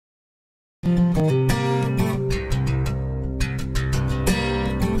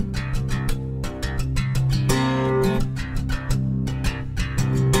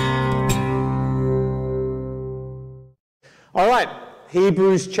All right,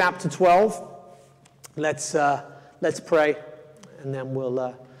 Hebrews chapter 12. Let's pray, and then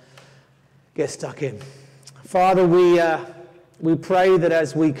we'll get stuck in. Father, we pray that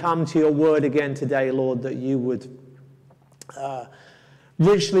as we come to your word again today, Lord, that you would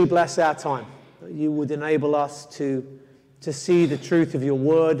richly bless our time, that you would enable us to see the truth of your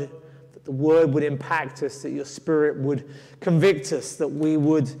word, that the word would impact us, that your spirit would convict us, that we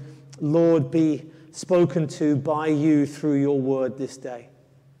would, Lord, be spoken to by you through your word this day.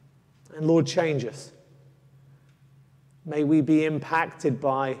 And Lord, change us. May we be impacted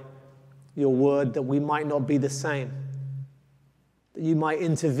by your word, that we might not be the same, that you might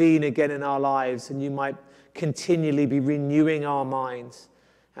intervene again in our lives, and you might continually be renewing our minds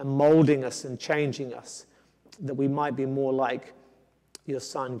and molding us and changing us, that we might be more like your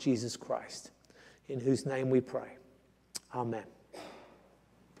Son, Jesus Christ, in whose name we pray. Amen.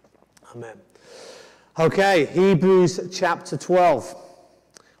 Amen. Okay, Hebrews chapter 12.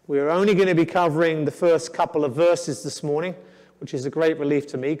 We're only going to be covering the first couple of verses this morning, which is a great relief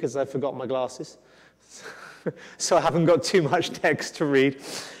to me because I forgot my glasses. So I haven't got too much text to read.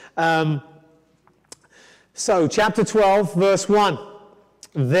 So chapter 12, verse 1.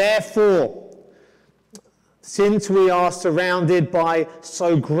 Therefore, since we are surrounded by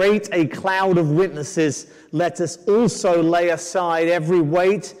so great a cloud of witnesses, let us also lay aside every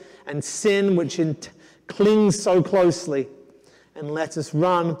weight and sin which clings so closely, and let us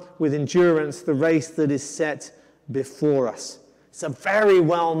run with endurance the race that is set before us. It's a very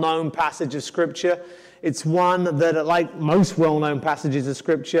well-known passage of Scripture. It's one that, like most well-known passages of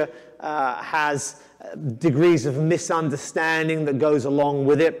Scripture, has degrees of misunderstanding that goes along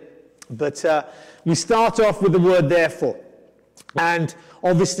with it. But we start off with the word therefore. And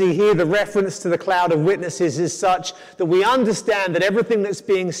obviously here the reference to the cloud of witnesses is such that we understand that everything that's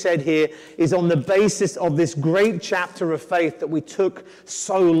being said here is on the basis of this great chapter of faith that we took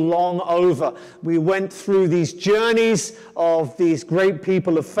so long over. We went through these journeys of these great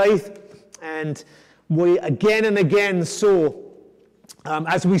people of faith, and we again and again saw,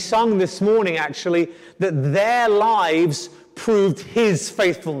 as we sung this morning actually, that their lives proved his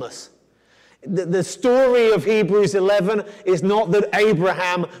faithfulness. The story of Hebrews 11 is not that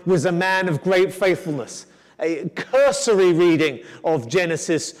Abraham was a man of great faithfulness. A cursory reading of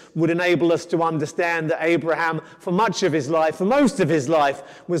Genesis would enable us to understand that Abraham, for most of his life,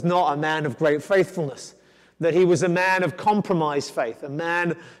 was not a man of great faithfulness. That he was a man of compromised faith, a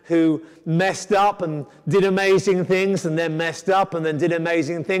man who messed up and did amazing things, and then messed up and then did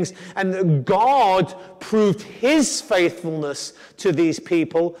amazing things. And God proved his faithfulness to these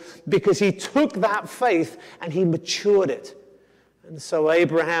people because he took that faith and he matured it. And so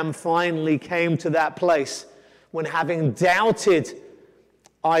Abraham finally came to that place when, having doubted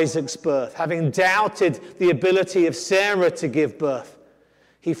Isaac's birth, having doubted the ability of Sarah to give birth,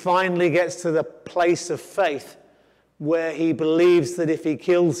 he finally gets to the place of faith where he believes that if he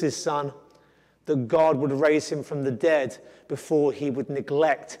kills his son, that God would raise him from the dead before he would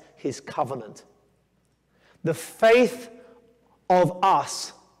neglect his covenant. The faith of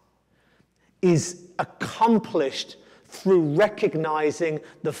us is accomplished through recognizing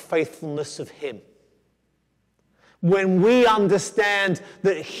the faithfulness of him. When we understand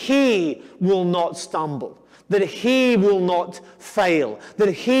that he will not stumble, that he will not fail,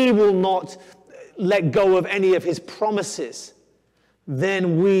 that he will not let go of any of his promises,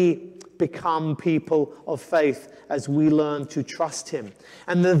 then we become people of faith as we learn to trust him.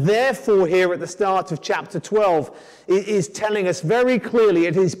 And the therefore here at the start of chapter 12 is telling us very clearly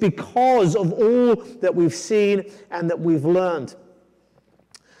it is because of all that we've seen and that we've learned.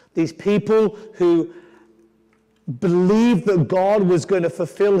 These people who believed that God was going to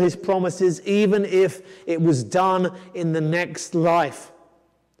fulfill his promises even if it was done in the next life.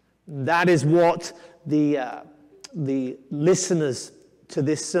 That is what the listeners to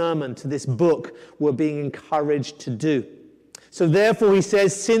this sermon, to this book, were being encouraged to do. So therefore he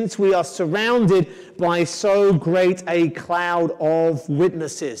says, since we are surrounded by so great a cloud of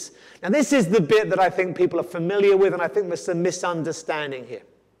witnesses. Now this is the bit that I think people are familiar with, and I think there's some misunderstanding here.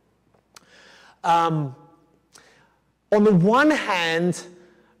 On the one hand,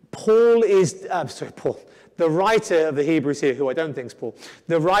 the writer of the Hebrews here, who I don't think is Paul,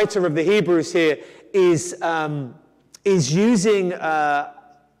 the writer of the Hebrews here is using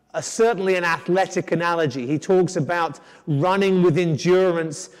certainly an athletic analogy. He talks about running with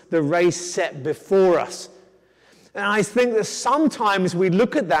endurance the race set before us. And I think that sometimes we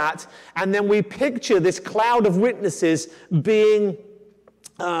look at that and then we picture this cloud of witnesses being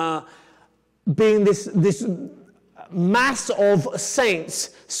this mass of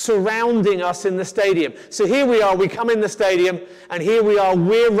saints surrounding us in the stadium. So here we are, we come in the stadium, and here we are,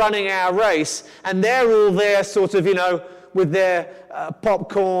 we're running our race, and they're all there sort of, with their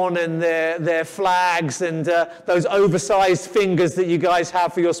popcorn and their flags and those oversized fingers that you guys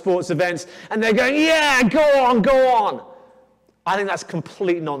have for your sports events, and they're going, yeah, go on, go on. I think that's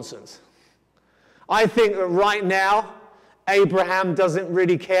complete nonsense. I think that right now, Abraham doesn't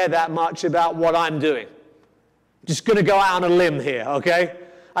really care that much about what I'm doing. Just going to go out on a limb here, okay?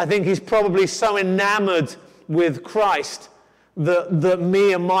 I think he's probably so enamored with Christ that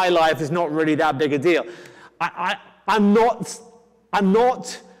me and my life is not really that big a deal. I'm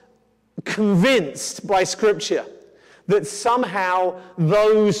not convinced by Scripture that somehow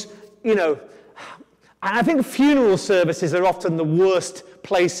those, I think funeral services are often the worst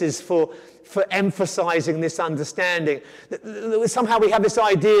places for emphasizing this understanding. Somehow we have this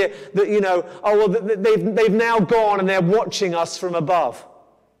idea that, they've now gone and they're watching us from above.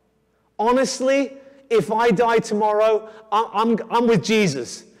 Honestly, if I die tomorrow, I'm with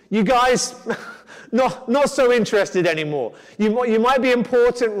Jesus. You guys, not so interested anymore. You might be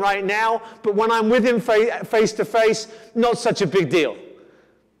important right now, but when I'm with him face to face, not such a big deal.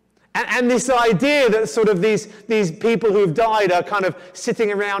 And this idea that sort of these people who've died are kind of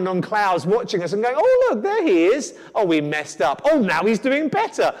sitting around on clouds watching us and going, oh, look, there he is. Oh, we messed up. Oh, now he's doing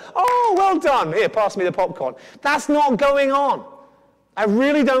better. Oh, well done. Here, pass me the popcorn. That's not going on. I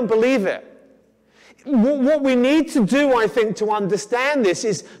really don't believe it. What we need to do, I think, to understand this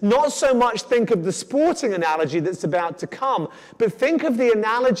is not so much think of the sporting analogy that's about to come, but think of the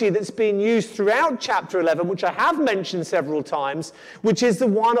analogy that's being used throughout chapter 11, which I have mentioned several times, which is the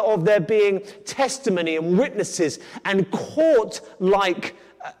one of there being testimony and witnesses and court-like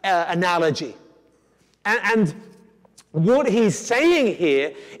analogy. And what he's saying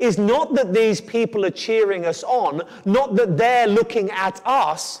here is not that these people are cheering us on, not that they're looking at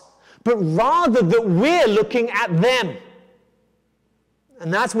us, but rather that we're looking at them.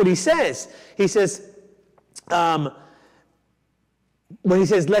 And that's what he says. He says, when he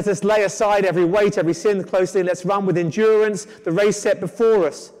says, let us lay aside every weight, every sin closely, let's run with endurance the race set before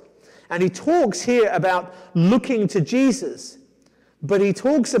us. And he talks here about looking to Jesus, but he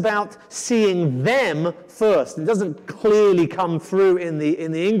talks about seeing them first. It doesn't clearly come through in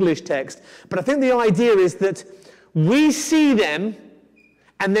the English text, but I think the idea is that we see them,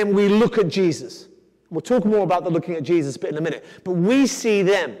 and then we look at Jesus. We'll talk more about the looking at Jesus bit in a minute. But we see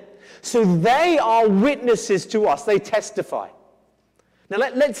them. So they are witnesses to us. They testify. Now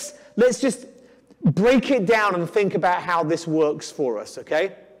let's just break it down and think about how this works for us,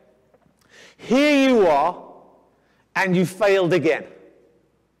 okay? Here you are, and you failed again.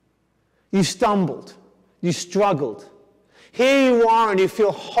 You stumbled. You struggled. Here you are, and you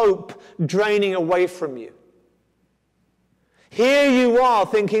feel hope draining away from you. Here you are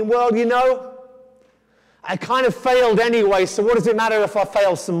thinking, well, I kind of failed anyway, so what does it matter if I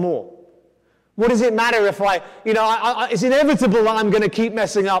fail some more? What does it matter if it's inevitable that I'm going to keep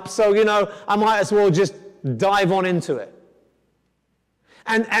messing up, so, I might as well just dive on into it.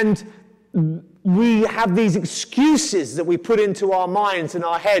 And we have these excuses that we put into our minds and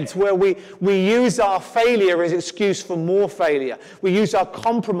our heads where we use our failure as an excuse for more failure. We use our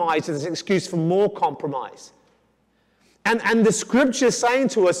compromise as an excuse for more compromise. And the Scripture is saying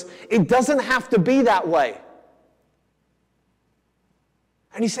to us, it doesn't have to be that way.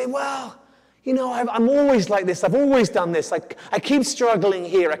 And you say, well, I'm always like this. I've always done this. I keep struggling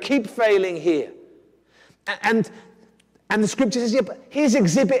here. I keep failing here. And the Scripture says, yeah, but here's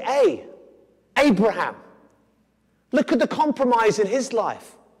Exhibit A, Abraham. Look at the compromise in his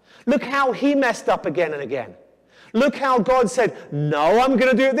life. Look how he messed up again and again. Look how God said, no, I'm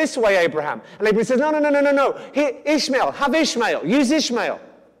going to do it this way, Abraham. And Abraham says, no. Here, Ishmael, have Ishmael. Use Ishmael.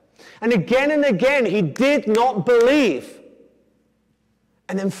 And again, he did not believe.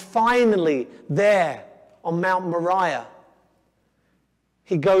 And then finally, there on Mount Moriah,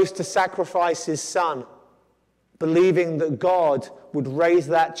 he goes to sacrifice his son, believing that God would raise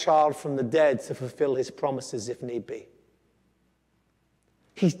that child from the dead to fulfill his promises if need be.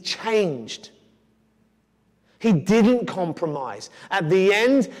 He changed. He didn't compromise. At the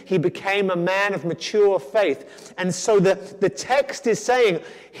end, he became a man of mature faith. And so the text is saying,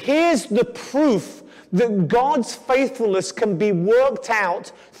 here's the proof that God's faithfulness can be worked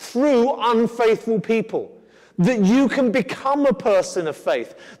out through unfaithful people. That you can become a person of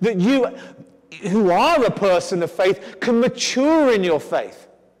faith. That you, who are a person of faith, can mature in your faith.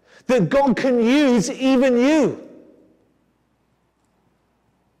 That God can use even you.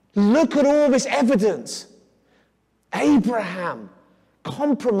 Look at all this evidence. Abraham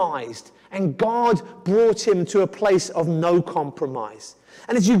compromised, and God brought him to a place of no compromise.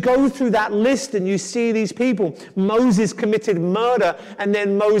 And as you go through that list and you see these people, Moses committed murder, and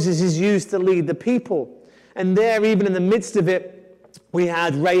then Moses is used to lead the people. And there, even in the midst of it, we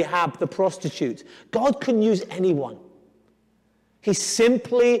had Rahab the prostitute. God can use anyone. He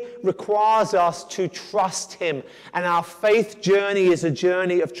simply requires us to trust him. And our faith journey is a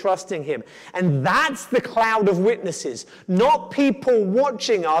journey of trusting him. And that's the cloud of witnesses. Not people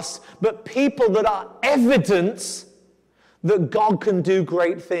watching us, but people that are evidence that God can do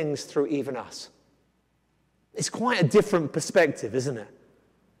great things through even us. It's quite a different perspective, isn't it?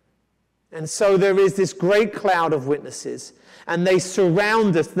 And so there is this great cloud of witnesses, and they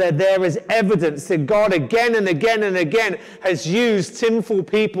surround us. They're there as evidence that God again and again and again has used sinful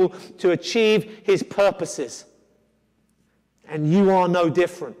people to achieve his purposes. And you are no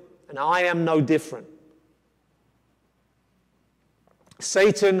different, and I am no different.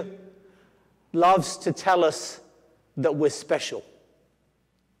 Satan loves to tell us that we're special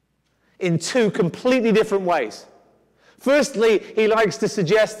in two completely different ways. Firstly, he likes to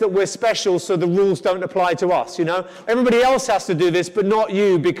suggest that we're special so the rules don't apply to us, you know. Everybody else has to do this, but not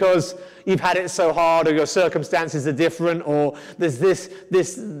you, because you've had it so hard, or your circumstances are different, or there's this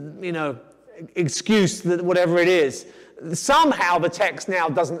excuse, that whatever it is. Somehow the text now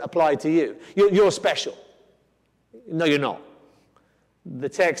doesn't apply to you. You're special. No, you're not. The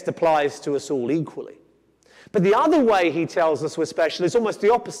text applies to us all equally. But the other way he tells us we're special is almost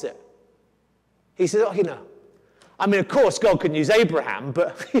the opposite. He says, of course God can use Abraham,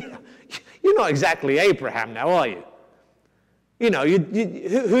 but you're not exactly Abraham now, are you?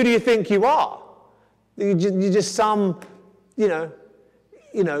 Who do you think you are? You're just some, he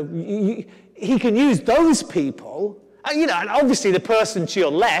can use those people, and obviously the person to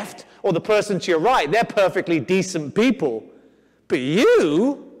your left or the person to your right, they're perfectly decent people, but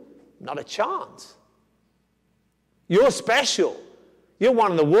you, not a chance. You're special. You're one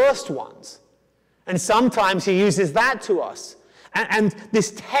of the worst ones. And sometimes he uses that to us. And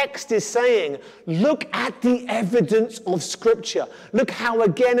this text is saying, look at the evidence of Scripture. Look how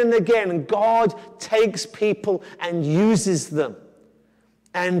again and again God takes people and uses them.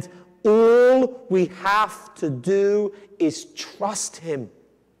 And all we have to do is trust him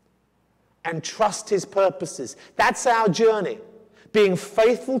and trust his purposes. That's our journey. Being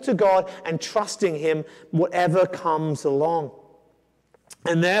faithful to God and trusting him whatever comes along.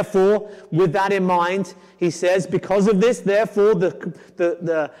 And therefore, with that in mind, he says, because of this, therefore,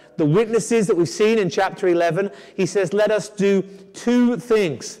 the witnesses that we've seen in chapter 11, he says, let us do two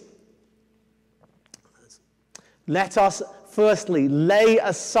things. Let us, firstly, lay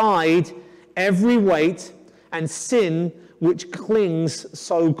aside every weight and sin which clings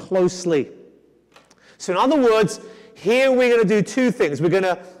so closely. So in other words, here we're going to do two things. We're going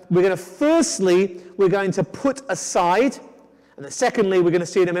to firstly, we're going to put aside, and then secondly, we're going to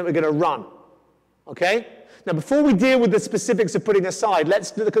see in a minute, we're going to run. Okay? Now, before we deal with the specifics of putting aside,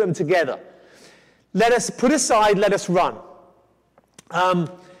 let's look at them together. Let us put aside, let us run.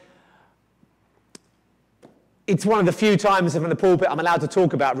 It's one of the few times in the pulpit I'm allowed to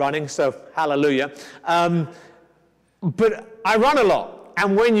talk about running, so hallelujah. But I run a lot,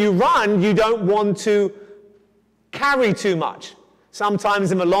 and when you run, you don't want to carry too much.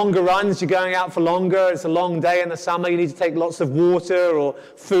 Sometimes in the longer runs, you're going out for longer, it's a long day in the summer, you need to take lots of water or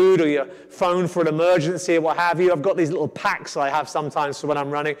food or your phone for an emergency or what have you. I've got these little packs I have sometimes for when I'm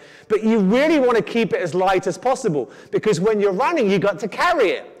running. But you really want to keep it as light as possible, because when you're running, you've got to carry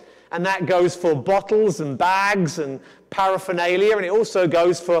it. And that goes for bottles and bags and paraphernalia, and it also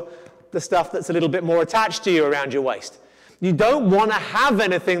goes for the stuff that's a little bit more attached to you around your waist. You don't want to have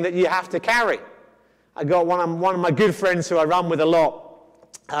anything that you have to carry. I got one of my good friends who I run with a lot.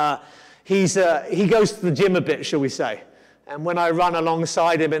 He goes to the gym a bit, shall we say. And when I run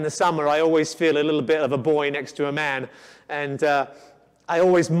alongside him in the summer, I always feel a little bit of a boy next to a man. And I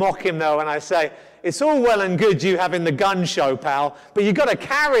always mock him, though, and I say, it's all well and good you having the gun show, pal, but you've got to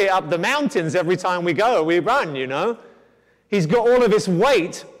carry it up the mountains every time we run, you know. He's got all of this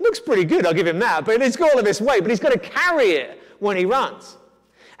weight. Looks pretty good, I'll give him that. But he's got all of this weight, but he's got to carry it when he runs.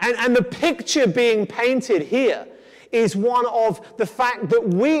 And the picture being painted here is one of the fact that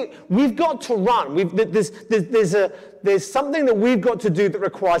we've got to run. There's something that we've got to do that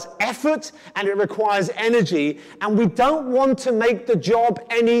requires effort and it requires energy, and we don't want to make the job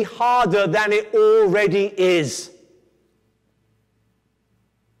any harder than it already is.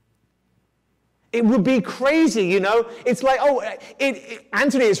 It would be crazy, you know. It's like,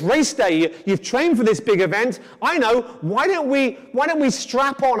 Anthony, it's race day. You've trained for this big event. I know. Why don't we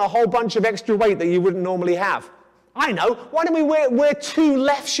strap on a whole bunch of extra weight that you wouldn't normally have? I know. Why don't we wear two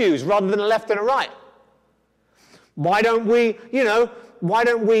left shoes rather than a left and a right? Why don't we, why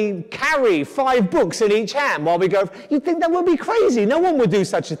don't we carry 5 books in each hand while we go? You'd think that would be crazy. No one would do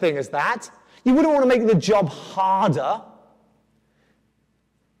such a thing as that. You wouldn't want to make the job harder.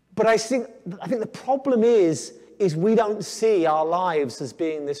 But I think the problem is we don't see our lives as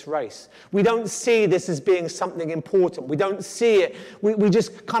being this race. We don't see this as being something important. We don't see it. We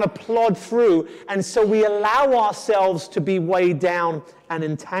just kind of plod through, and so we allow ourselves to be weighed down and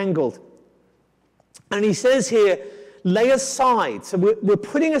entangled. And he says here, lay aside. So we're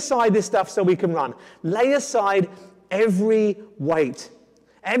putting aside this stuff so we can run. Lay aside every weight.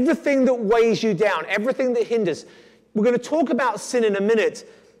 Everything that weighs you down. Everything that hinders. We're going to talk about sin in a minute.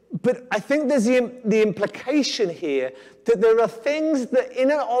 But I think there's the implication here that there are things that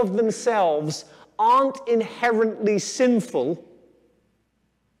in and of themselves aren't inherently sinful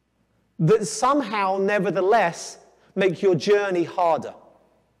that somehow, nevertheless, make your journey harder.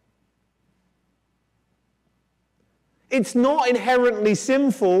 It's not inherently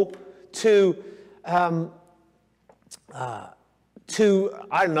sinful to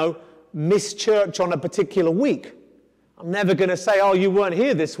miss church on a particular week. I'm never going to say, oh, you weren't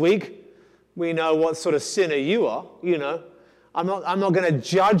here this week. We know what sort of sinner you are, I'm not going to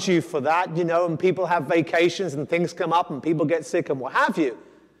judge you for that, and people have vacations and things come up and people get sick and what have you.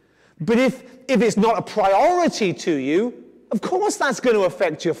 But if it's not a priority to you, of course that's going to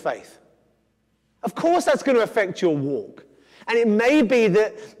affect your faith. Of course that's going to affect your walk. And it may be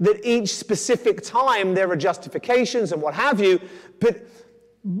that each specific time there are justifications and what have you, but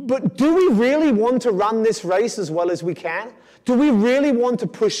do we really want to run this race as well as we can? Do we really want to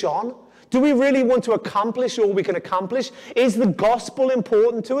push on? Do we really want to accomplish all we can accomplish? Is the gospel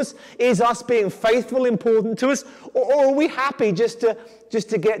important to us? Is us being faithful important to us? Or are we happy just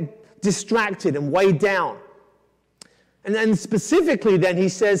to get distracted and weighed down? And then specifically then he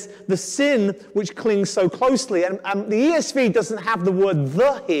says the sin which clings so closely. And the ESV doesn't have the word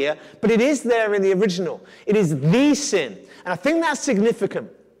 "the" here, but it is there in the original. It is the sin. And I think that's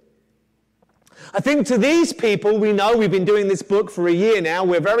significant. I think to these people, we know, we've been doing this book for a year now,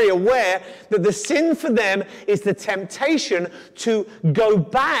 we're very aware that the sin for them is the temptation to go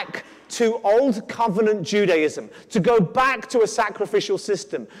back to old covenant Judaism, to go back to a sacrificial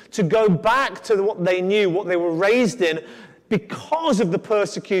system, to go back to what they knew, what they were raised in, because of the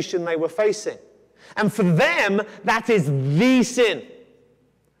persecution they were facing. And for them, that is the sin.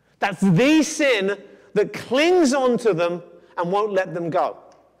 That's the sin that clings onto them and won't let them go.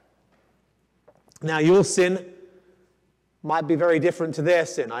 Now, your sin might be very different to their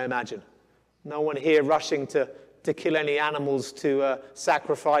sin, I imagine. No one here rushing to kill any animals to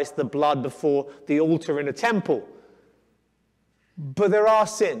sacrifice the blood before the altar in a temple. But there are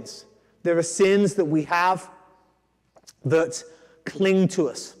sins. There are sins that we have that cling to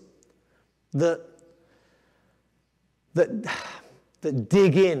us, that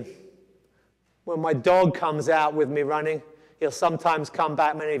dig in. When my dog comes out with me running, he'll sometimes come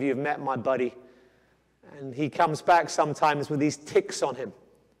back. Many of you have met my buddy. And he comes back sometimes with these ticks on him.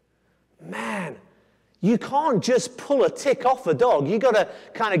 Man, you can't just pull a tick off a dog. You've got to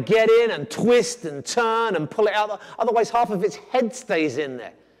kind of get in and twist and turn and pull it out. Otherwise, half of its head stays in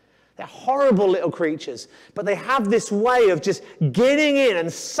there. They're horrible little creatures. But they have this way of just getting in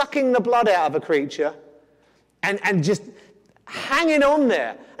and sucking the blood out of a creature and just hanging on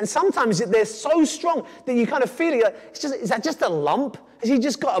there. And sometimes they're so strong that you kind of feel it. Is that just a lump? Has he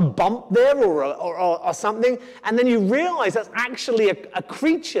just got a bump there or something? And then you realize that's actually a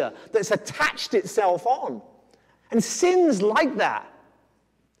creature that's attached itself on. And sin's like that.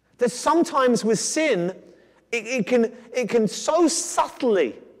 That sometimes with sin, it can so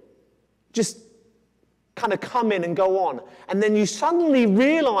subtly just kind of come in and go on. And then you suddenly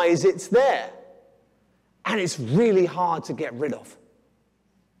realize it's there. And it's really hard to get rid of.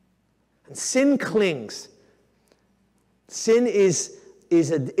 And sin clings. Sin is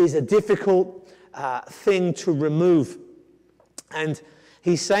a difficult thing to remove. And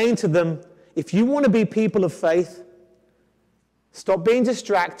he's saying to them, if you want to be people of faith, stop being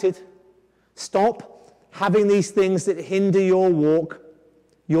distracted. Stop having these things that hinder your walk,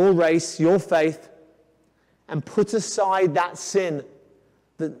 your race, your faith, and put aside that sin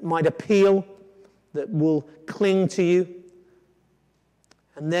that might appeal, that will cling to you.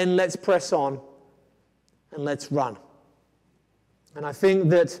 And then let's press on and let's run. And I think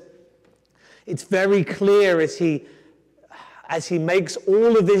that it's very clear as he makes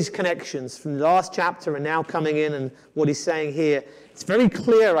all of these connections from the last chapter and now coming in and what he's saying here, it's very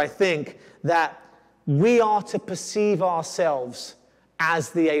clear, I think, that we are to perceive ourselves as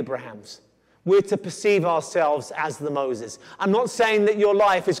the Abrahams. We're to perceive ourselves as the Moses. I'm not saying that your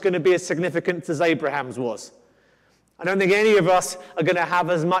life is going to be as significant as Abraham's was. I don't think any of us are going to have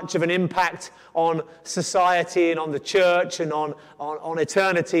as much of an impact on society and on the church and on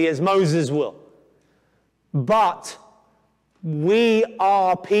eternity as Moses will. But we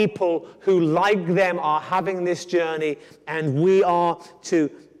are people who, like them, are having this journey, and we are to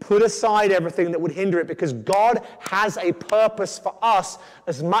put aside everything that would hinder it, because God has a purpose for us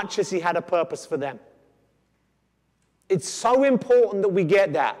as much as he had a purpose for them. It's so important that we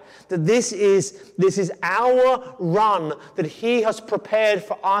get that this is our run that he has prepared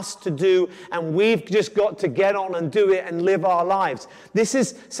for us to do, and we've just got to get on and do it and live our lives. This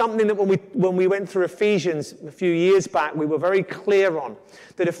is something that when we went through Ephesians a few years back, we were very clear on.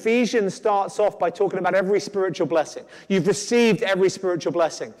 That Ephesians starts off by talking about every spiritual blessing. You've received every spiritual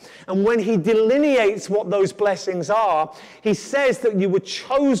blessing. And when he delineates what those blessings are, he says that you were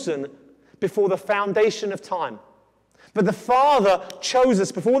chosen before the foundation of time. But the Father chose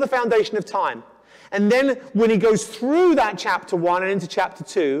us before the foundation of time. And then when he goes through that chapter 1 and into chapter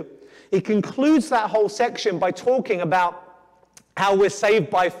 2, he concludes that whole section by talking about how we're saved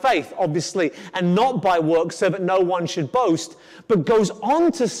by faith, obviously, and not by works, so that no one should boast, but goes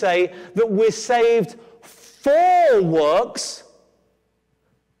on to say that we're saved for works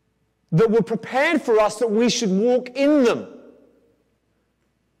that were prepared for us, that we should walk in them.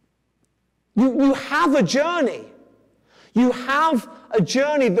 You have a journey. You have a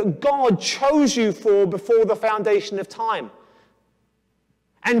journey that God chose you for before the foundation of time.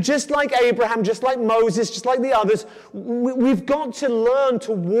 And just like Abraham, just like Moses, just like the others, we've got to learn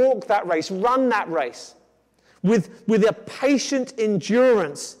to walk that race, run that race with a patient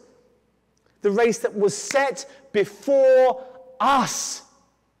endurance. The race that was set before us.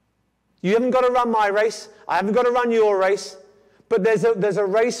 You haven't got to run my race. I haven't got to run your race. But there's a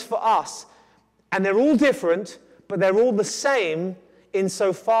race for us. And they're all different, but they're all the same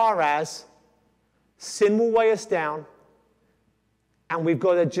insofar as sin will weigh us down, and we've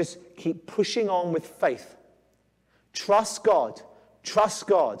got to just keep pushing on with faith. Trust God. Trust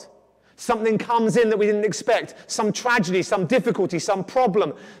God. Something comes in that we didn't expect. Some tragedy, some difficulty, some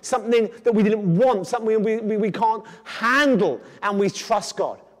problem, something that we didn't want, something we can't handle, and we trust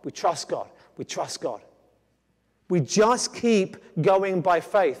God. We trust God. We trust God. We just keep going by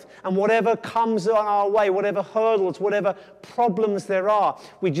faith. And whatever comes on our way, whatever hurdles, whatever problems there are,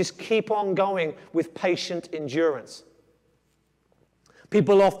 we just keep on going with patient endurance.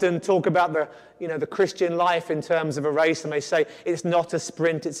 People often talk about the Christian life in terms of a race, and they say it's not a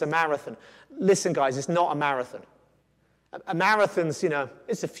sprint, it's a marathon. Listen, guys, it's not a marathon. A marathon's,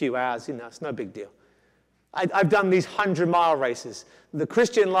 it's a few hours, it's no big deal. I've done these 100-mile races. The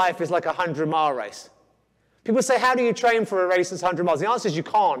Christian life is like a 100-mile race. People say, how do you train for a race that's 100 miles? The answer is you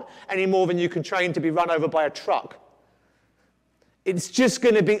can't any more than you can train to be run over by a truck. It's just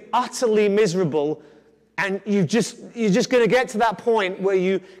going to be utterly miserable, and you're just going to get to that point where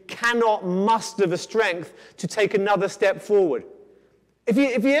you cannot muster the strength to take another step forward. If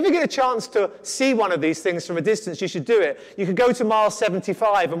you ever get a chance to see one of these things from a distance, you should do it. You could go to mile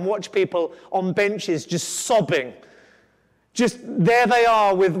 75 and watch people on benches just sobbing. Just there they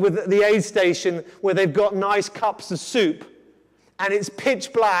are with the aid station where they've got nice cups of soup, and it's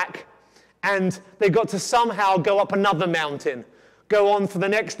pitch black, and they've got to somehow go up another mountain, go on for the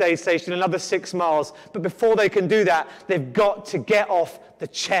next aid station, another 6 miles. But before they can do that, they've got to get off the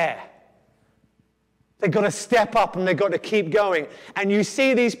chair. They've got to step up, and they've got to keep going. And you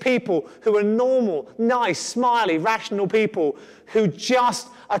see these people who are normal, nice, smiley, rational people who just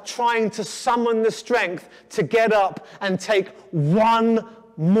are trying to summon the strength to get up and take one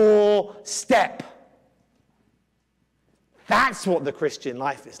more step. That's what the Christian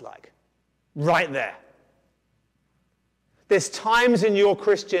life is like, right there. There's times in your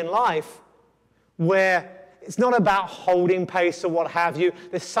Christian life where it's not about holding pace or what have you.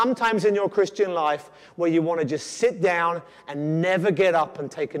 There's sometimes in your Christian life where you want to just sit down and never get up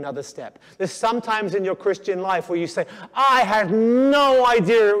and take another step. There's sometimes in your Christian life where you say, I had no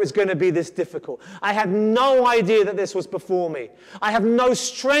idea it was going to be this difficult. I had no idea that this was before me. I have no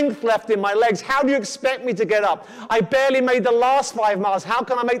strength left in my legs. How do you expect me to get up? I barely made the last 5 miles. How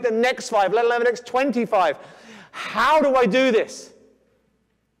can I make the next 5, let alone the next 25? How do I do this?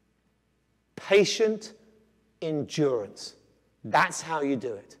 Patient endurance. That's how you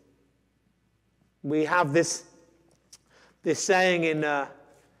do it. We have this saying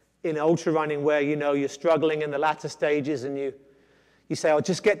in ultra running where you're struggling in the latter stages, and you say, I'll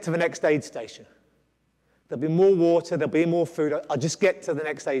just get to the next aid station. There'll be more water, there'll be more food, I'll just get to the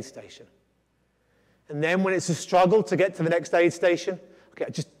next aid station. And then when it's a struggle to get to the next aid station,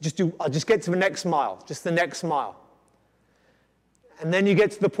 Okay, I'll just get to the next mile, just the next mile. And then you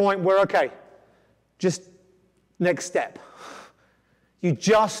get to the point where, okay, just next step. You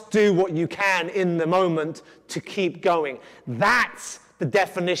just do what you can in the moment to keep going. That's the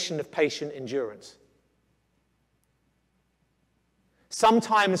definition of patient endurance.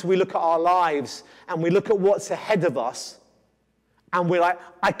 Sometimes we look at our lives and we look at what's ahead of us and we're like,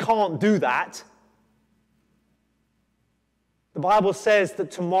 I can't do that. The Bible says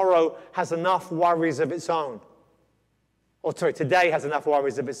that tomorrow has enough worries of its own. Or sorry, today has enough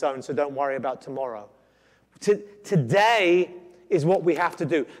worries of its own, so don't worry about tomorrow. Today is what we have to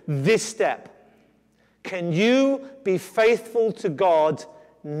do. This step. Can you be faithful to God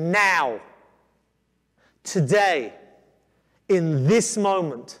now? Today. In this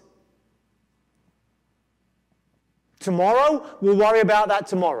moment. Tomorrow, we'll worry about that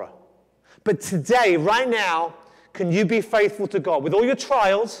tomorrow. But today, right now, can you be faithful to God? With all your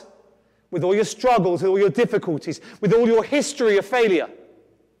trials, with all your struggles, with all your difficulties, with all your history of failure.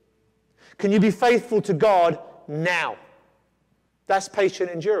 Can you be faithful to God now? That's patient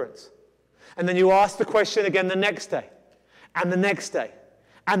endurance. And then you ask the question again the next day, and the next day,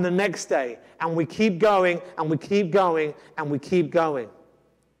 and the next day, and we keep going, and we keep going, and we keep going.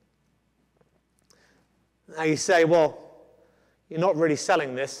 Now you say, well, you're not really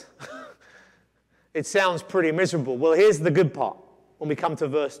selling this. It sounds pretty miserable. Well, here's the good part when we come to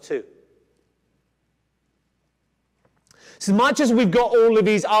verse 2. So much as we've got all of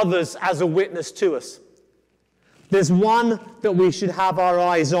these others as a witness to us, there's one that we should have our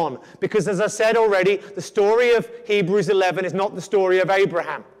eyes on. Because as I said already, the story of Hebrews 11 is not the story of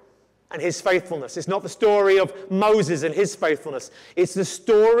Abraham and his faithfulness. It's not the story of Moses and his faithfulness. It's the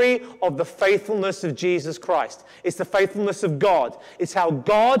story of the faithfulness of Jesus Christ. It's the faithfulness of God. It's how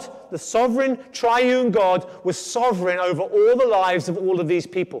God, the sovereign, triune God, was sovereign over all the lives of all of these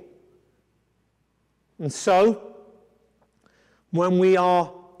people. And so, when we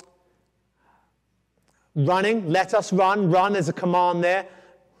are running, let us run. Run is a command there.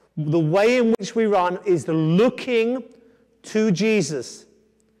 The way in which we run is the looking to Jesus,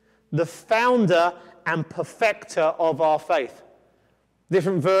 the founder and perfecter of our faith.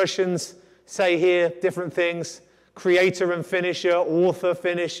 Different versions say here different things. Creator and finisher, author,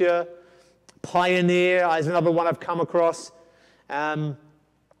 finisher, pioneer is another one I've come across.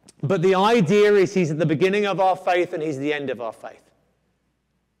 But the idea is he's at the beginning of our faith and he's the end of our faith.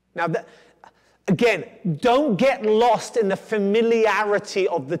 Now, again, don't get lost in the familiarity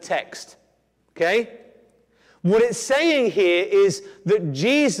of the text, okay? What it's saying here is that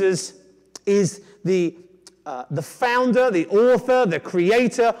Jesus is the founder, the author, the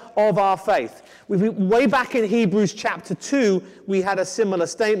creator of our faith. Way back in Hebrews chapter 2, we had a similar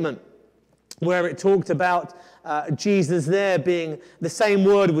statement where it talked about Jesus there being, the same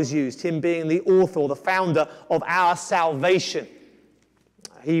word was used, him being the author or the founder of our salvation.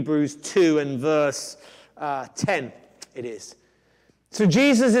 Hebrews 2 and verse 10 it is. So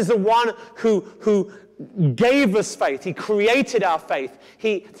Jesus is the one who gave us faith. He created our faith.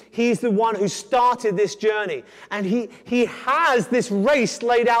 He's the one who started this journey. And he has this race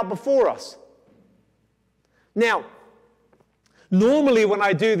laid out before us. Now, normally when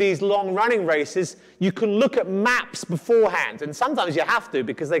I do these long running races, you can look at maps beforehand. And sometimes you have to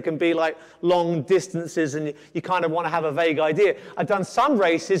because they can be like long distances and you kind of want to have a vague idea. I've done some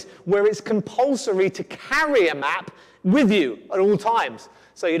races where it's compulsory to carry a map with you at all times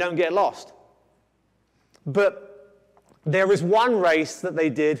so you don't get lost. But there is one race that they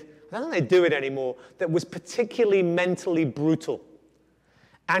did, I don't think they do it anymore, that was particularly mentally brutal.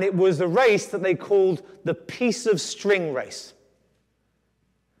 And it was a race that they called the piece of string race.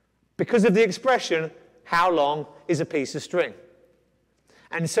 Because of the expression, how long is a piece of string?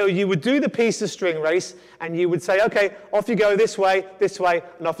 And so you would do the piece of string race and you would say, okay, off you go this way,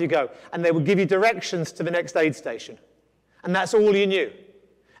 and off you go. And they would give you directions to the next aid station. And that's all you knew.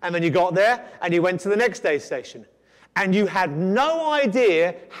 And then you got there and you went to the next aid station. And you had no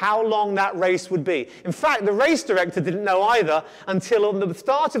idea how long that race would be. In fact, the race director didn't know either until on the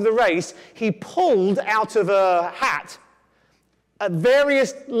start of the race, he pulled out of a hat at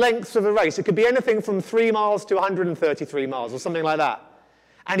various lengths of the race. It could be anything from 3 miles to 133 miles or something like that.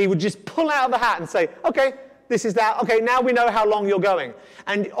 And he would just pull out of the hat and say, okay, this is that. Okay, now we know how long you're going.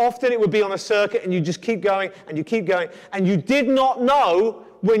 And often it would be on a circuit and you just keep going and you keep going. And you did not know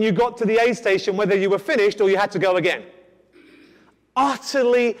when you got to the aid station whether you were finished or you had to go again.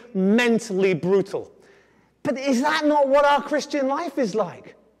 Utterly mentally brutal. But is that not what our Christian life is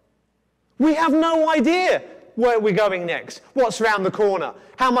like? We have no idea where we're going next, what's around the corner,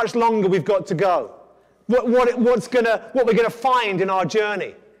 how much longer we've got to go. what we're going to find in our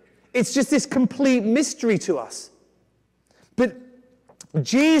journey. It's just this complete mystery to us. But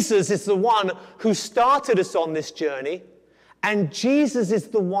Jesus is the one who started us on this journey, and Jesus is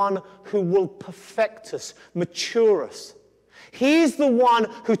the one who will perfect us, mature us. He's the one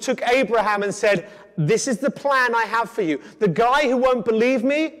who took Abraham and said, this is the plan I have for you. The guy who won't believe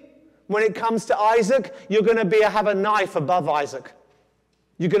me when it comes to Isaac, you're going to have a knife above Isaac.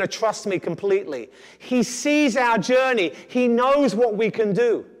 You're going to trust me completely. He sees our journey. He knows what we can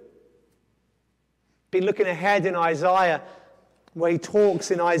do. Be looking ahead in Isaiah, where he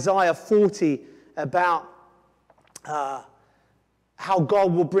talks in Isaiah 40 about how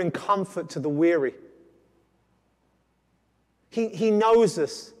God will bring comfort to the weary. He knows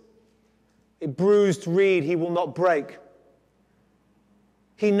us. A bruised reed he will not break.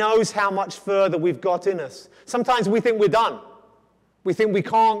 He knows how much further we've got in us. Sometimes we think we're done. We think we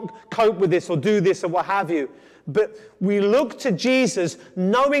can't cope with this or do this or what have you. But we look to Jesus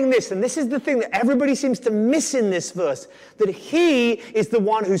knowing this, and this is the thing that everybody seems to miss in this verse, that he is the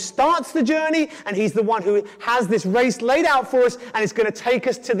one who starts the journey, and he's the one who has this race laid out for us, and it's going to take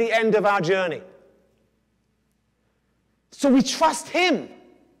us to the end of our journey. So we trust him.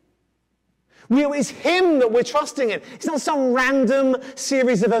 It's him that we're trusting in. It's not some random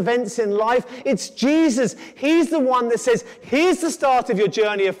series of events in life. It's Jesus. He's the one that says, here's the start of your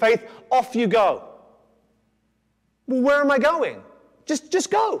journey of faith. Off you go. Well, where am I going?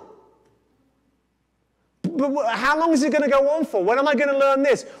 Just go. But how long is it going to go on for? When am I going to learn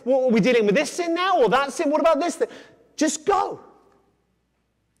this? Well, are we dealing with this sin now or that sin? What about this thing? Just go.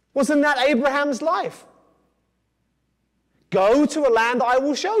 Wasn't that Abraham's life? Go to a land I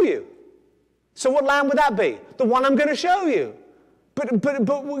will show you. So what land would that be? The one I'm going to show you. But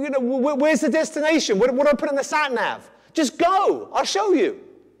you know, where's the destination? What do I put in the sat nav? Just go. I'll show you.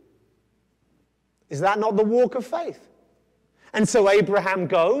 Is that not the walk of faith? And so Abraham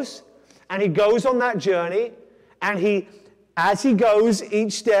goes, and he goes on that journey, and as he goes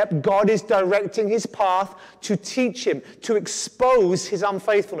each step, God is directing his path to teach him, to expose his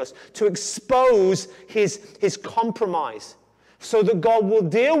unfaithfulness, to expose his compromise, so that God will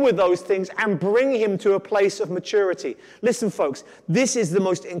deal with those things and bring him to a place of maturity. Listen, folks, this is the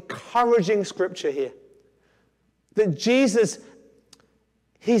most encouraging scripture here. That Jesus,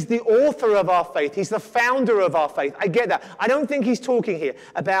 he's the author of our faith. He's the founder of our faith. I get that. I don't think he's talking here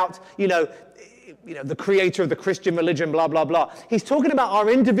about, the creator of the Christian religion, blah, blah, blah. He's talking about our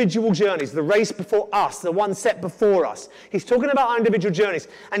individual journeys, the race before us, the one set before us. He's talking about our individual journeys,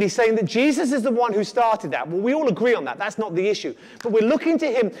 and he's saying that Jesus is the one who started that. Well, we all agree on that. That's not the issue. But we're looking to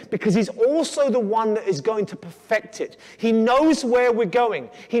him because he's also the one that is going to perfect it. He knows where we're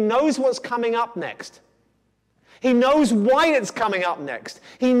going. He knows what's coming up next. He knows why it's coming up next.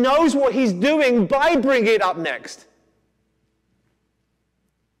 He knows what he's doing by bringing it up next.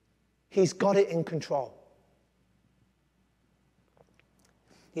 He's got it in control.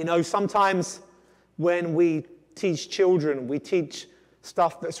 Sometimes when we teach children, we teach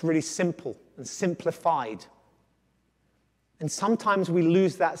stuff that's really simple and simplified. And sometimes we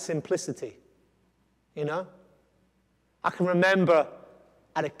lose that simplicity, I can remember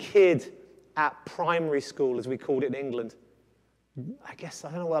at a kid at primary school, as we called it in England. I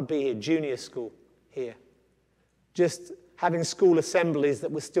don't know what I'd be here, junior school here. Just having school assemblies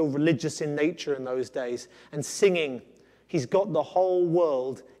that were still religious in nature in those days, and singing, he's got the whole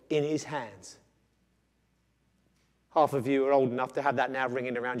world in his hands. Half of you are old enough to have that now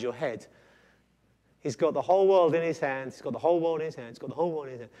ringing around your head. He's got the whole world in his hands, he's got the whole world in his hands, he's got the whole world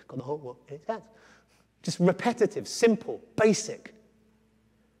in his hands, he's got the whole world in his hands. Just repetitive, simple, basic.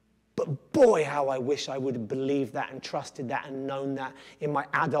 But boy, how I wish I would have believed that and trusted that and known that in my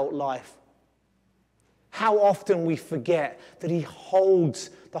adult life. How often we forget that he holds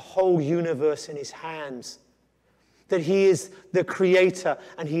the whole universe in his hands. That he is the creator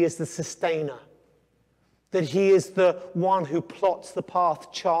and he is the sustainer. That he is the one who plots the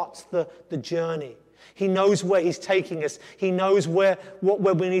path, charts the journey. He knows where he's taking us. He knows where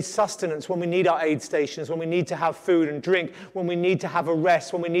we need sustenance, when we need our aid stations, when we need to have food and drink, when we need to have a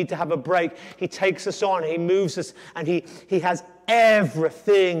rest, when we need to have a break. He takes us on, he moves us, and he has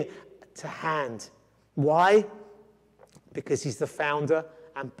everything to hand. Why? Because he's the founder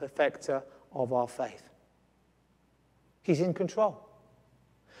and perfecter of our faith. He's in control.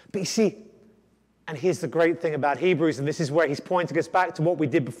 But you see, and here's the great thing about Hebrews, and this is where he's pointing us back to what we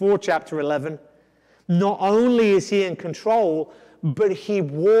did before chapter 11. Not only is he in control, but he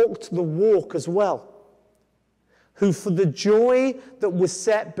walked the walk as well. Who for the joy that was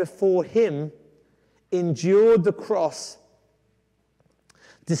set before him endured the cross,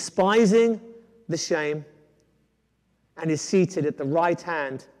 despising the shame and is seated at the right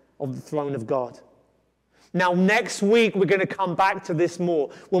hand of the throne of God. Now, next week, we're going to come back to this more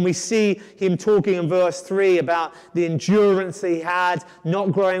when we see him talking in verse 3 about the endurance that he had,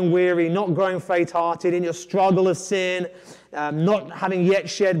 not growing weary, not growing faint-hearted in your struggle of sin, not having yet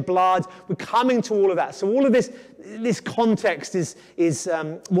shed blood. We're coming to all of that. So all of this context is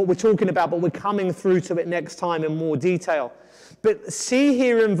what we're talking about, but we're coming through to it next time in more detail. But see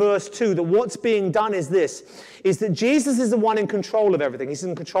here in verse 2 that what's being done is this, is that Jesus is the one in control of everything. He's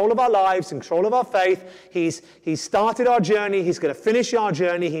in control of our lives, in control of our faith. He's started our journey. He's going to finish our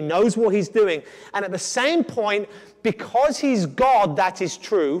journey. He knows what he's doing. And at the same point, because he's God, that is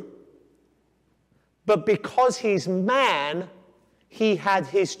true. But because he's man, he had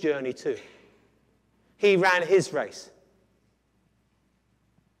his journey too. He ran his race.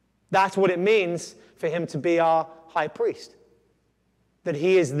 That's what it means for him to be our high priest. That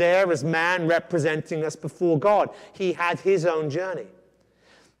he is there as man representing us before God. He had his own journey.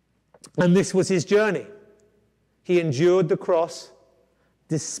 And this was his journey. He endured the cross,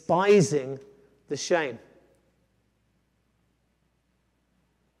 despising the shame.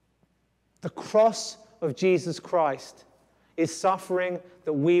 The cross of Jesus Christ is suffering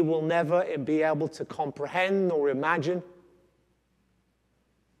that we will never be able to comprehend or imagine.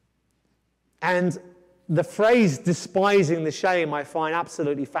 And the phrase despising the shame I find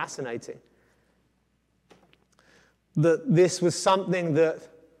absolutely fascinating. That this was something that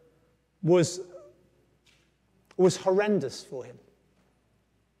was horrendous for him.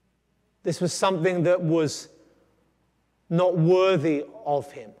 This was something that was not worthy of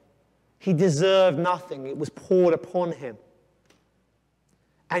him. He deserved nothing. It was poured upon him.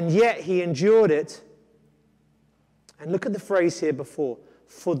 And yet he endured it. And look at the phrase here before.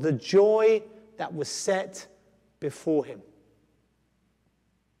 For the joy that was set before him.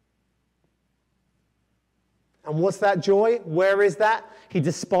 And what's that joy? Where is that? He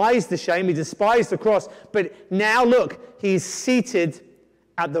despised the shame. He despised the cross. But now look, he's seated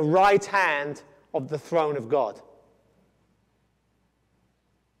at the right hand of the throne of God.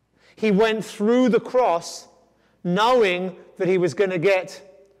 He went through the cross knowing that he was going to get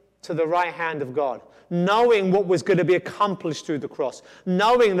to the right hand of God, knowing what was going to be accomplished through the cross,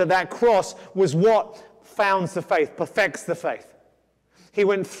 knowing that that cross was what founds the faith, perfects the faith. He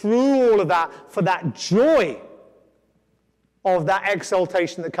went through all of that for that joy of that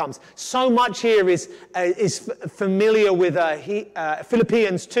exaltation that comes. So much here is familiar with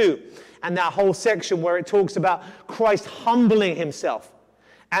Philippians 2 and that whole section where it talks about Christ humbling himself.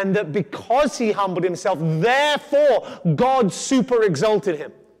 And that because he humbled himself, therefore God super exalted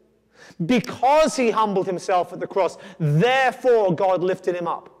him. Because he humbled himself at the cross, therefore God lifted him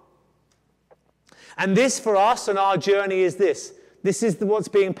up. And this for us and our journey is this. This is what's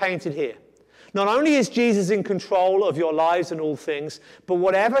being painted here. Not only is Jesus in control of your lives and all things, but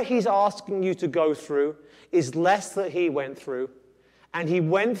whatever he's asking you to go through is less that he went through. And he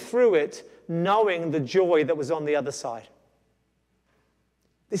went through it knowing the joy that was on the other side.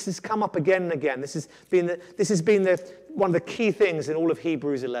 This has come up again and again. This has been one of the key things in all of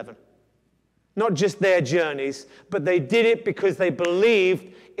Hebrews 11. Not just their journeys, but they did it because they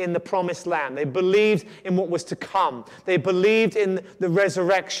believed in the promised land. They believed in what was to come. They believed in the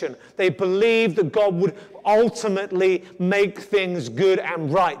resurrection. They believed that God would ultimately make things good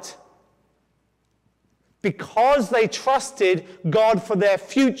and right. Because they trusted God for their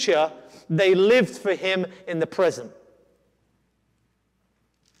future, they lived for him in the present.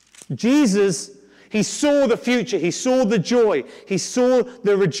 Jesus, he saw the future, he saw the joy, he saw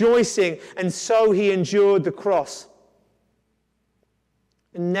the rejoicing, and so he endured the cross.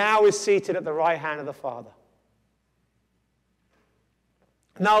 And now is seated at the right hand of the Father.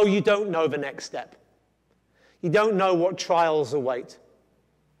 No, you don't know the next step. You don't know what trials await.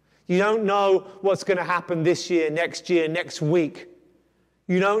 You don't know what's going to happen this year, next week.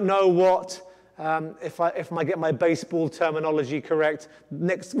 You don't know what... if I get my baseball terminology correct,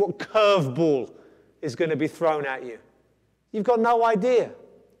 what curveball is going to be thrown at you. You've got no idea.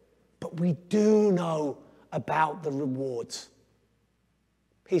 But we do know about the rewards.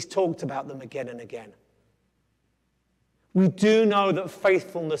 He's talked about them again and again. We do know that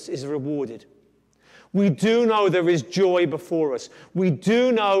faithfulness is rewarded. We do know there is joy before us. We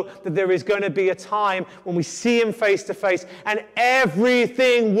do know that there is going to be a time when we see him face to face and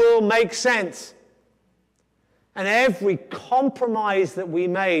everything will make sense. And every compromise that we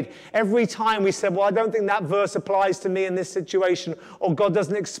made, every time we said, well, I don't think that verse applies to me in this situation, or God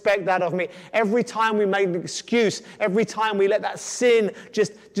doesn't expect that of me, every time we made an excuse, every time we let that sin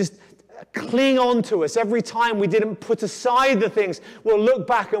just cling on to us, every time we didn't put aside the things, we'll look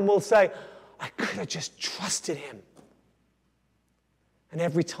back and we'll say, I could have just trusted him. And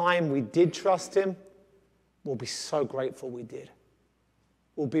every time we did trust him, we'll be so grateful we did.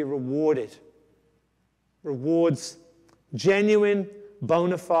 We'll be rewarded. Rewards, genuine,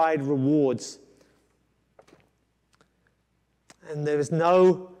 bona fide rewards. And there is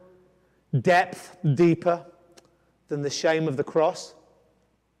no depth deeper than the shame of the cross.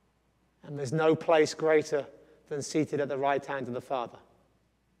 And there's no place greater than seated at the right hand of the Father.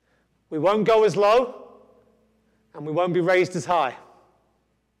 We won't go as low, and we won't be raised as high.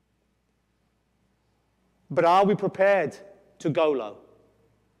 But are we prepared to go low?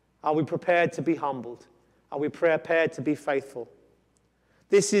 Are we prepared to be humbled? Are we prepared to be faithful?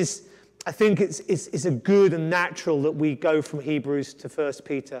 This is, I think it's a good and natural that we go from Hebrews to 1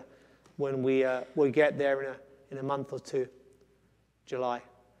 Peter when we get there in a month or two, July.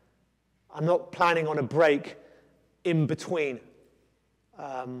 I'm not planning on a break in between.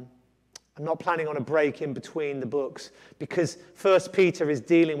 I'm not planning on a break in between the books, because 1 Peter is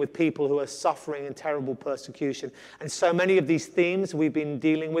dealing with people who are suffering in terrible persecution. And so many of these themes we've been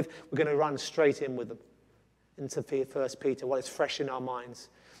dealing with, we're going to run straight in with them into 1 Peter while it's fresh in our minds.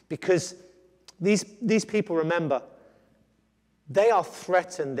 Because these people, remember, they are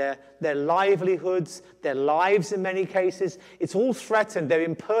threatened. Their livelihoods, their lives in many cases, it's all threatened. They're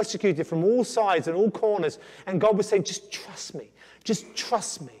being persecuted from all sides and all corners. And God was saying, just trust me. Just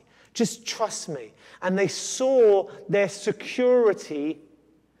trust me. Just trust me. And they saw their security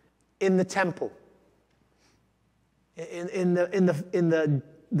in the temple, in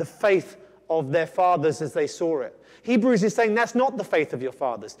the faith of their fathers as they saw it. Hebrews is saying that's not the faith of your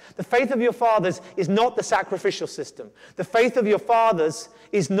fathers. The faith of your fathers is not the sacrificial system. The faith of your fathers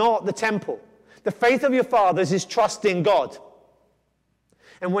is not the temple. The faith of your fathers is trusting God.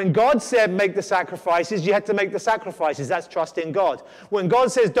 And when God said make the sacrifices, you had to make the sacrifices. That's trusting God. When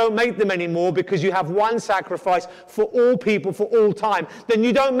God says don't make them anymore because you have one sacrifice for all people for all time, then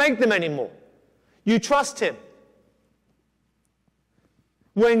you don't make them anymore. You trust him.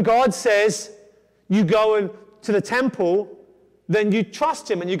 When God says you go to the temple, then you trust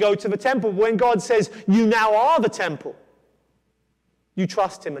him and you go to the temple. When God says you now are the temple, you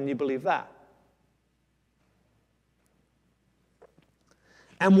trust him and you believe that.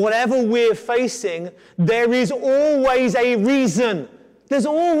 And whatever we're facing, there is always a reason. There's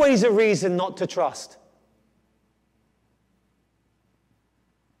always a reason not to trust.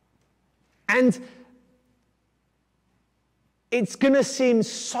 And it's going to seem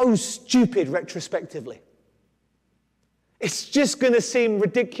so stupid retrospectively. It's just going to seem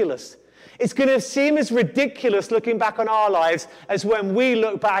ridiculous. It's going to seem as ridiculous looking back on our lives as when we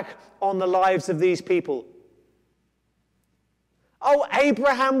look back on the lives of these people. Oh,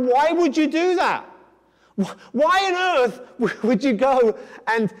 Abraham, why would you do that? Why on earth would you go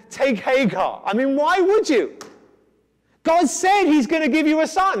and take Hagar? I mean, why would you? God said he's going to give you a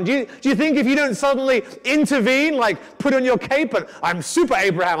son. Do you think if you don't suddenly intervene, like put on your cape and I'm super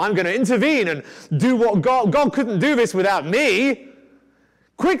Abraham, I'm going to intervene and do what God couldn't do this without me.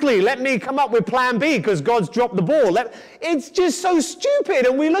 Quickly, let me come up with plan B because God's dropped the ball. It's just so stupid.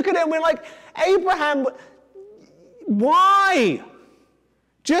 And we look at it and we're like, Abraham, why?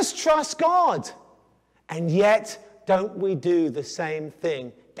 Just trust God. And yet, don't we do the same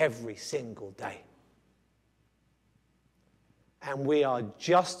thing every single day? And we are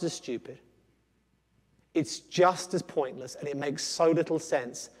just as stupid. It's just as pointless, and it makes so little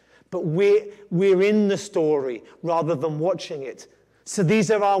sense. But we're in the story rather than watching it. So these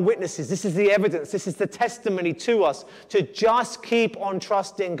are our witnesses. This is the evidence. This is the testimony to us to just keep on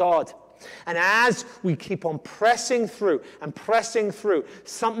trusting God. And as we keep on pressing through,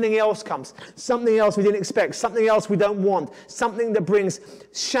 something else comes. Something else we didn't expect. Something else we don't want. Something that brings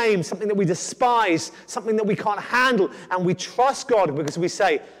shame. Something that we despise. Something that we can't handle. And we trust God because we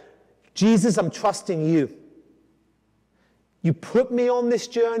say, Jesus, I'm trusting you. You put me on this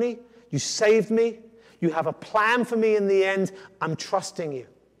journey. You saved me. You have a plan for me in the end. I'm trusting you.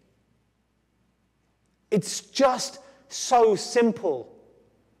 It's just so simple.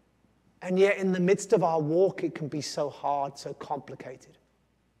 And yet in the midst of our walk, it can be so hard, so complicated.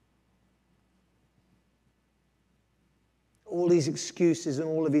 All these excuses and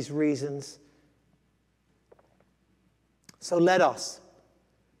all of these reasons. So let us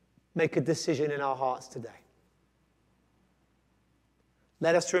make a decision in our hearts today.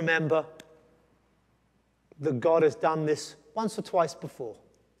 Let us remember that God has done this once or twice before.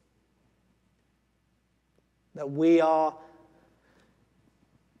 That we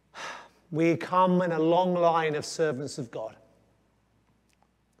come in a long line of servants of God.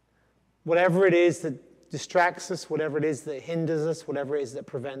 Whatever it is that distracts us, whatever it is that hinders us, whatever it is that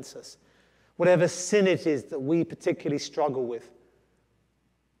prevents us, whatever sin it is that we particularly struggle with,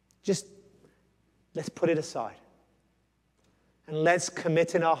 just let's put it aside. And let's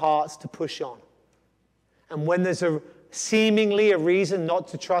commit in our hearts to push on. And when there's seemingly a reason not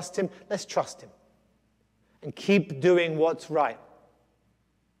to trust him, let's trust him. And keep doing what's right.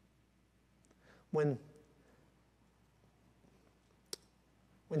 When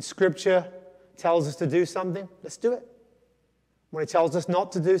Scripture tells us to do something, let's do it. When it tells us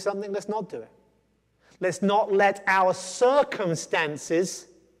not to do something, let's not do it. Let's not let our circumstances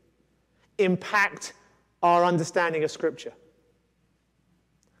impact our understanding of Scripture.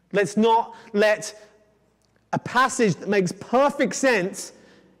 Let's not let a passage that makes perfect sense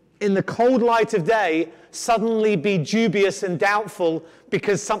in the cold light of day suddenly be dubious and doubtful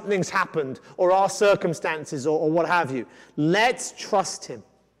because something's happened or our circumstances or what have you. Let's trust him.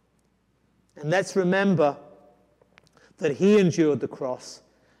 And let's remember that he endured the cross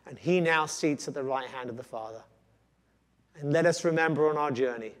and he now seats at the right hand of the Father. And let us remember on our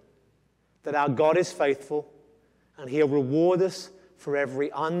journey that our God is faithful and he'll reward us for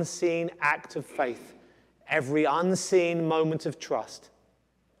every unseen act of faith, every unseen moment of trust.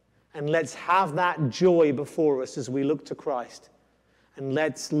 And let's have that joy before us as we look to Christ. And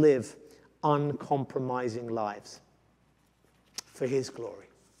let's live uncompromising lives for his glory.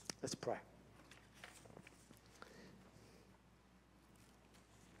 Let's pray.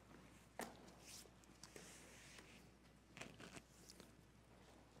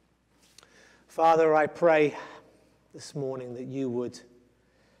 Father, I pray this morning that you would,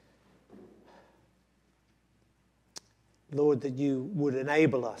 Lord, that you would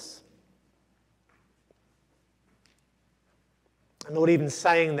enable us. And Lord, even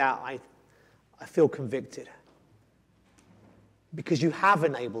saying that, I feel convicted. Because you have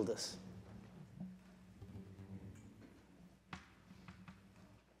enabled us.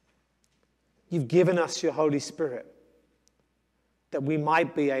 You've given us your Holy Spirit that we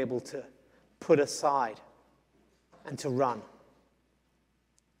might be able to put aside and to run.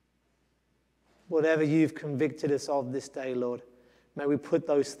 Whatever you've convicted us of this day, Lord, may we put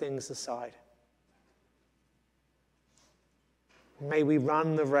those things aside. May we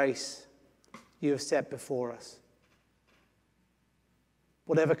run the race you have set before us.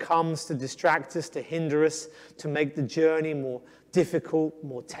 Whatever comes to distract us, to hinder us, to make the journey more difficult,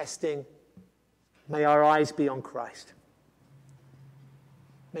 more testing, may our eyes be on Christ.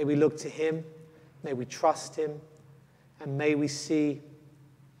 May we look to him, may we trust him, and may we see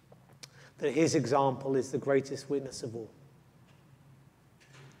that his example is the greatest witness of all.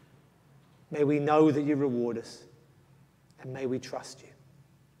 May we know that you reward us, and may we trust you.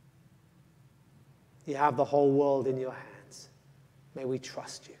 You have the whole world in your hands. May we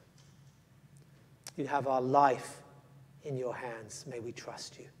trust you. You have our life in your hands. May we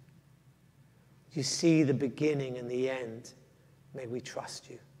trust you. You see the beginning and the end. May we trust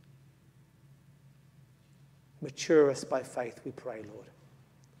you. Mature us by faith, we pray, Lord.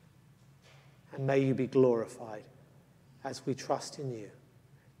 And may you be glorified as we trust in you,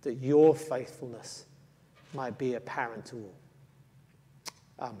 that your faithfulness might be apparent to all.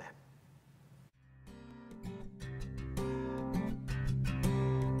 Amen.